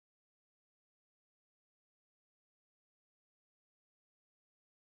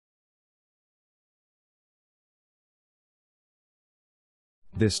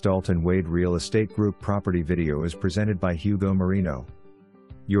This Dalton Wade Real Estate Group property video is presented by Hugo Marino.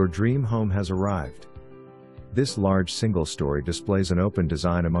 Your dream home has arrived. This large single-story displays an open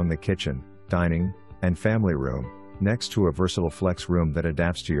design among the kitchen, dining, and family room, next to a versatile flex room that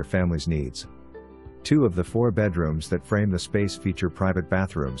adapts to your family's needs. 2 of the 4 bedrooms that frame the space feature private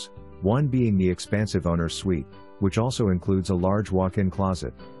bathrooms, one being the expansive owner's suite, which also includes a large walk-in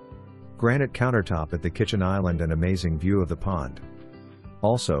closet. Granite countertop at the kitchen island and amazing view of the pond.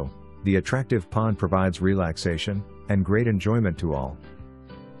 Also, the attractive pond provides relaxation and great enjoyment to all.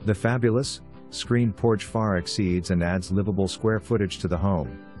 The fabulous, screened porch far exceeds and adds livable square footage to the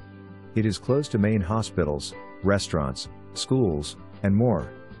home. It is close to main hospitals, restaurants, schools, and more.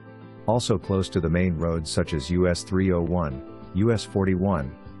 Also close to the main roads such as US 301, US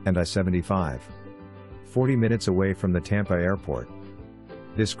 41, and I-75. 40 minutes away from the Tampa Airport.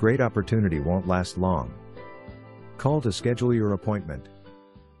 This great opportunity won't last long. Call to schedule your appointment.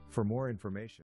 For more information.